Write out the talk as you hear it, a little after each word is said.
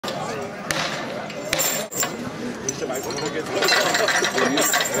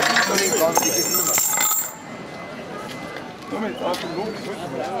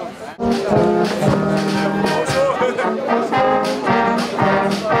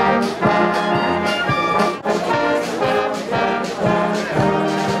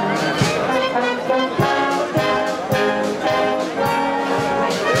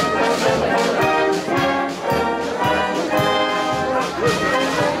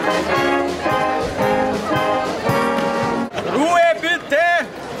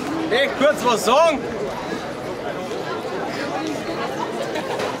Kurz was sagen.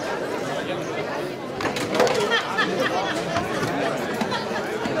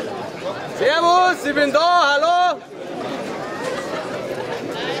 Servus, ich bin da, hallo.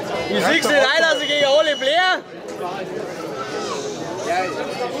 Ich sehe nicht ein, dass ich gegen alle blähe.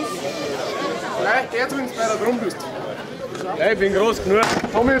 Vielleicht der übrigens bei der drum bist. Ja, ich bin groß genug.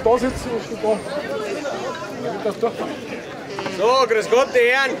 Tommy, da sitzt du da. Das durchfahren. So, grüß Gott,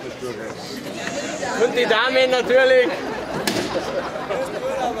 die Herren. Und die Damen natürlich.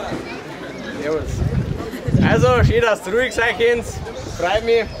 Servus. Also, schön, dass ihr ruhig seid, freut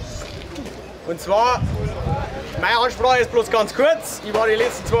mich. Und zwar, meine Ansprache ist bloß ganz kurz. Ich war die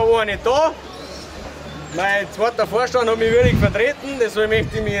letzten 2 Wochen nicht da. Mein zweiter Vorstand hat mich würdig vertreten, deshalb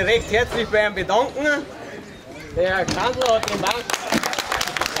möchte ich mich recht herzlich bei ihm bedanken. Der Herr Kanzler hat den Bank.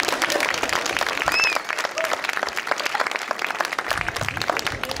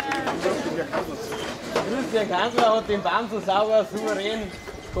 Der Kanzler hat den Baum so sauber, souverän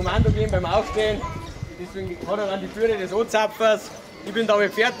Kommando gegeben beim Aufstehen. Deswegen hat er dann die Führer des O-Zapfers. Ich bin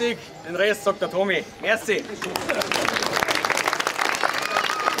damit fertig, den Rest sagt der Tommy. Merci.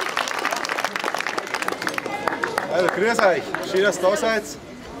 Also grüß euch, schön, dass ihr da seid.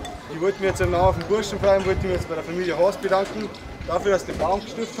 Ich wollte mich jetzt im Namen auf den Burschenverein, wollte mich jetzt bei der Familie Haas bedanken, dafür, dass sie den Baum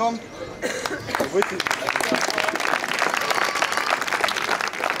gestiftet haben.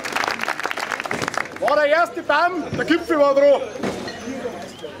 War der erste Baum, der Gipfel war dran.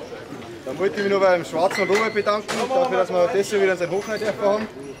 Dann wollte ich mich noch beim Schwarzen Robert bedanken, dafür, dass wir das hier wieder in seinen Hof nicht haben.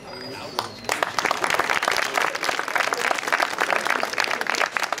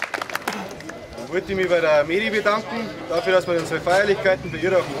 Dann wollte ich mich bei der Medi bedanken, dafür, dass wir unsere Feierlichkeiten bei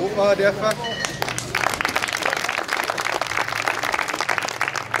ihr auf dem Hof machen dürfen.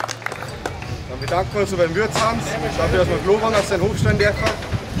 Dann bedanken wir uns noch beim Wirtshans, dafür, dass wir Klowagen auf seinen Hof stellen dürfen.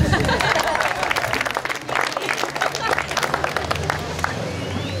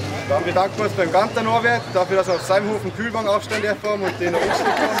 Dann bedanken wir uns beim Ganter Norbert dafür, dass wir auf seinem Hof einen Kühlwagen aufstellen dürfen und den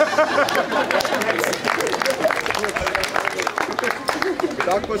aufstellen haben. Wir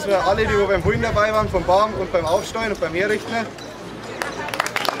bedanken uns bei alle, die beim Holen dabei waren, vom Baum und beim Aufstellen und beim Herrichten.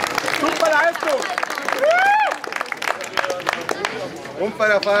 Super Leistung! Und bei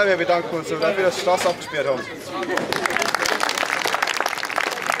der Feuerwehr bedanken wir uns dafür, dass sie die Straße abgesperrt haben.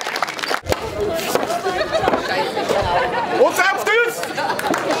 Und selbst ist!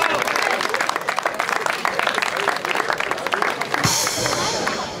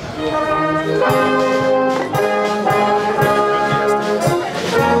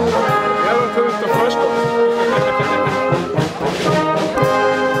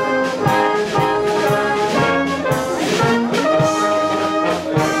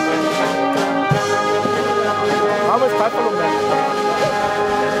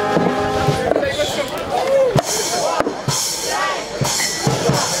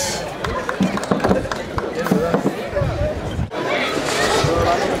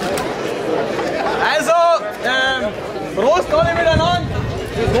 Prost alle miteinander!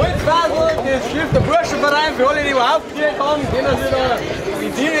 Das Holzfasel, das Schiff der Burschenverein, für alle, die aufgestellt haben, können sie da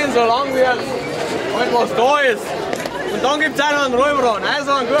bedienen, solange wie halt was da ist. Und dann gibt es auch noch einen Räuberrand.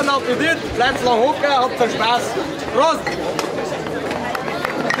 Also einen guten Appetit, bleibt lang hocken, habt Spaß. Prost!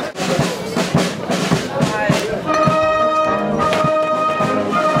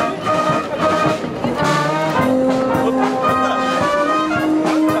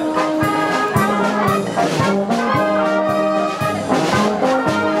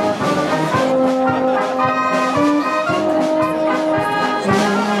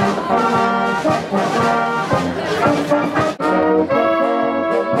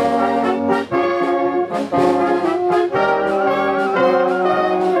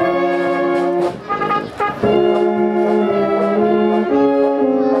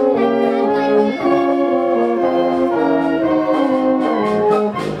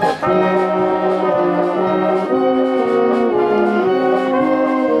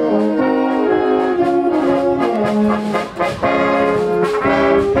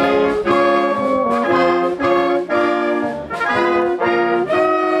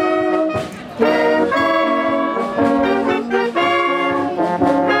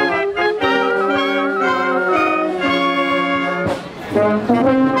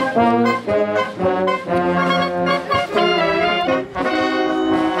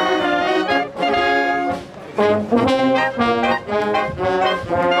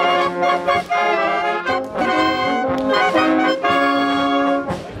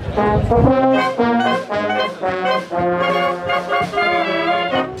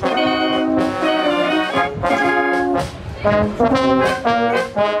 Okay.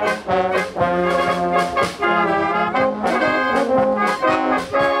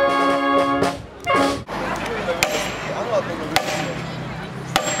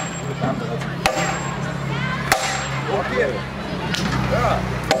 Ja.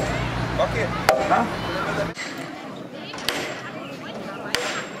 Okay. Na?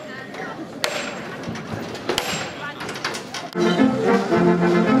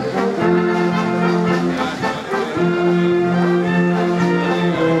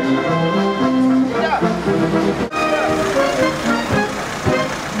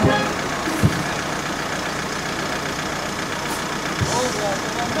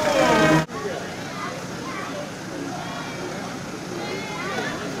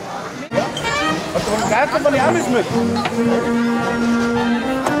 Da kommt man ja auch mit.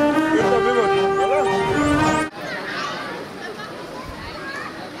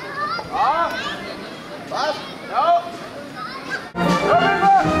 Was? Ja.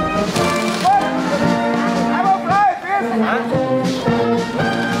 Aber frei, fest!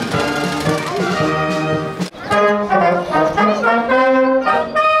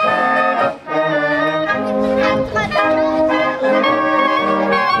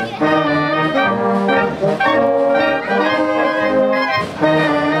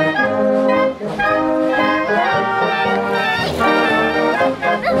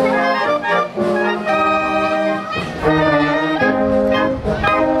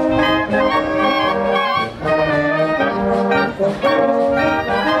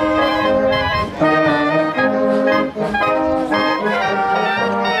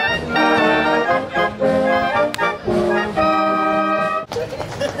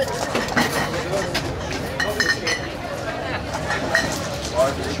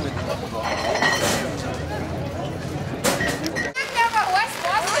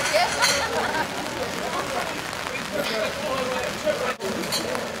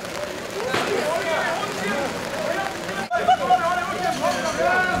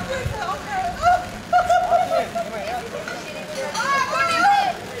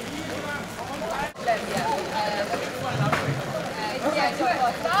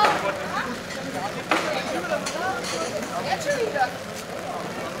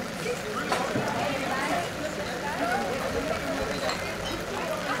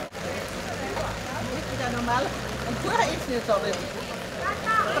 Normal. Und vorher ist nicht so richtig.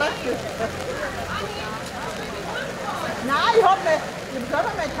 Praktisch. Nein, ich habe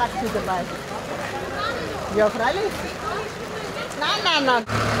selber mein Taxi dabei. Ja, freilich. Nein.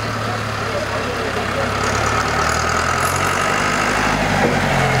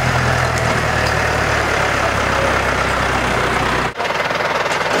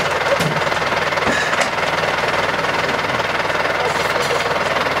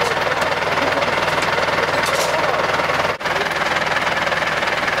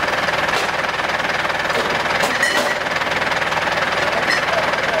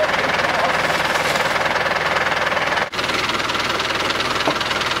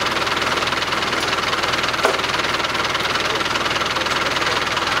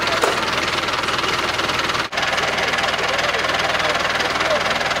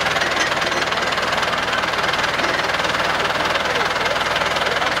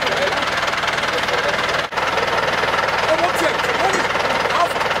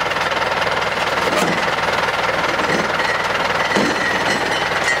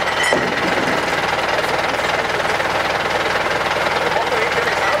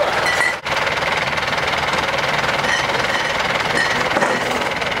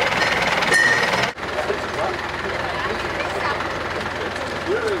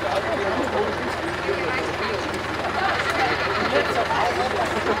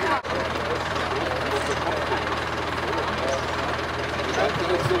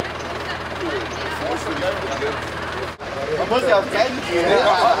 Man muss ja auf Seiten gehen.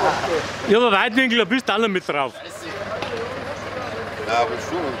 Ja, aber Weitwinkel, da bist du auch noch mit drauf. Ja, aber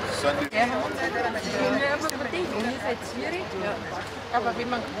schon. Das sind die Aber wenn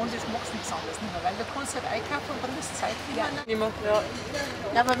man gewohnt ist, machst du nichts anderes nicht mehr, weil du kannst halt einkaufen und dann ist Zeit wieder. Nicht mehr.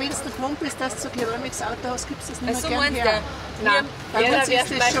 Ja, aber wenn du gewohnt bist, dass du so ein keramikes Auto hast, gibst du das nicht mehr So gern meinst her. du? Nein, Ja, dann da ist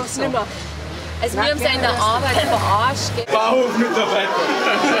wärst du das schon meistens so. nicht mehr. Also wir haben sie in der Arbeit verarscht. Bauhofmitarbeiter.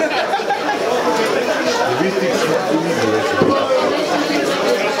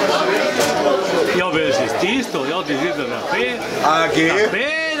 Ja, wer ist das? Das da? Ja, das ist der B. AG. Der B,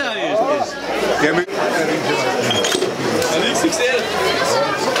 da ist das. Der mit Nichts gesehen.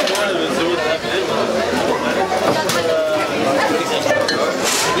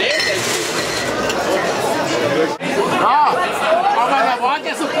 Ja, aber da war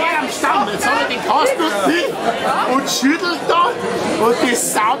der sogar am Stamm. jetzt haben wir den Kasten und schüttelt da und die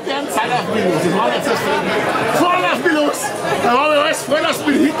Sautern sind auf mich los. Das war jetzt das voll auf mich los. Da habe ich alles voll aus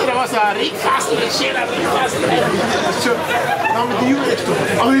mir hinten, da war so ein Rehkasten, ein schöner Rehkasten. Da haben wir die übergestochen.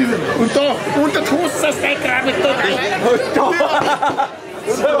 Aber übel. Und da, unter die Hose ist das reingerannt mit da rein.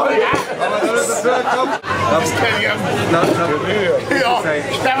 Aber da ist das gekommen. Das kann ich ja. Ja, stellen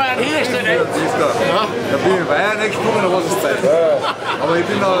wir dann hinstellen. Da bin ich weiter nicht gekommen, da war es Zeit. Aber ich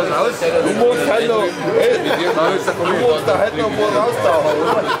bin da raus. Du musst halt noch. Du musst da halt noch mal raustauchen,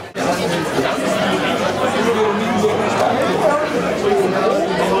 oder?